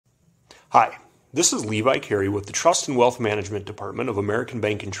Hi, this is Levi Kary with the Trust and Wealth Management Department of American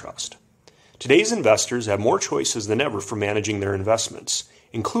Bank and Trust. Today's investors have more choices than ever for managing their investments,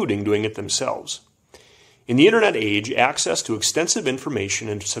 including doing it themselves. In the internet age, access to extensive information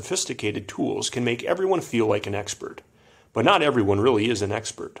and sophisticated tools can make everyone feel like an expert, but not everyone really is an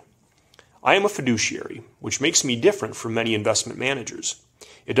expert. I am a fiduciary, which makes me different from many investment managers.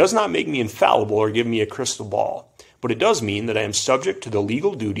 It does not make me infallible or give me a crystal ball, but it does mean that I am subject to the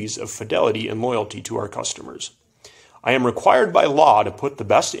legal duties of fidelity and loyalty to our customers. I am required by law to put the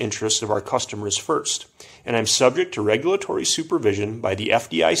best interests of our customers first, and I'm subject to regulatory supervision by the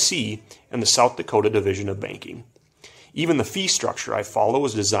FDIC and the South Dakota Division of Banking. Even the fee structure I follow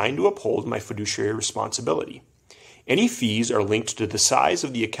is designed to uphold my fiduciary responsibility. Any fees are linked to the size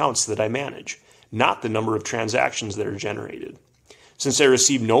of the accounts that I manage, not the number of transactions that are generated. Since I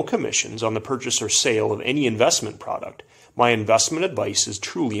receive no commissions on the purchase or sale of any investment product, my investment advice is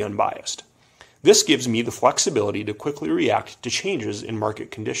truly unbiased. This gives me the flexibility to quickly react to changes in market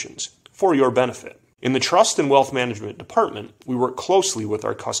conditions for your benefit. In the Trust and Wealth Management Department, we work closely with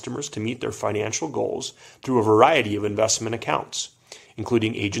our customers to meet their financial goals through a variety of investment accounts,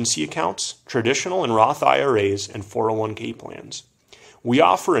 including agency accounts, traditional and Roth IRAs, and 401k plans. We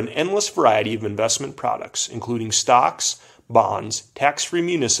offer an endless variety of investment products, including stocks, bonds, tax-free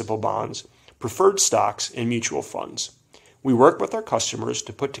municipal bonds, preferred stocks, and mutual funds. We work with our customers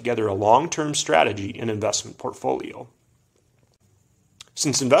to put together a long-term strategy and investment portfolio.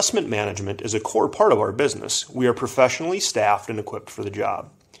 Since investment management is a core part of our business, we are professionally staffed and equipped for the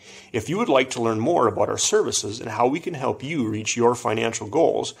job. If you would like to learn more about our services and how we can help you reach your financial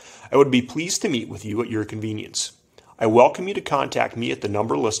goals, I would be pleased to meet with you at your convenience. I welcome you to contact me at the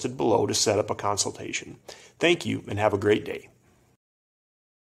number listed below to set up a consultation. Thank you and have a great day.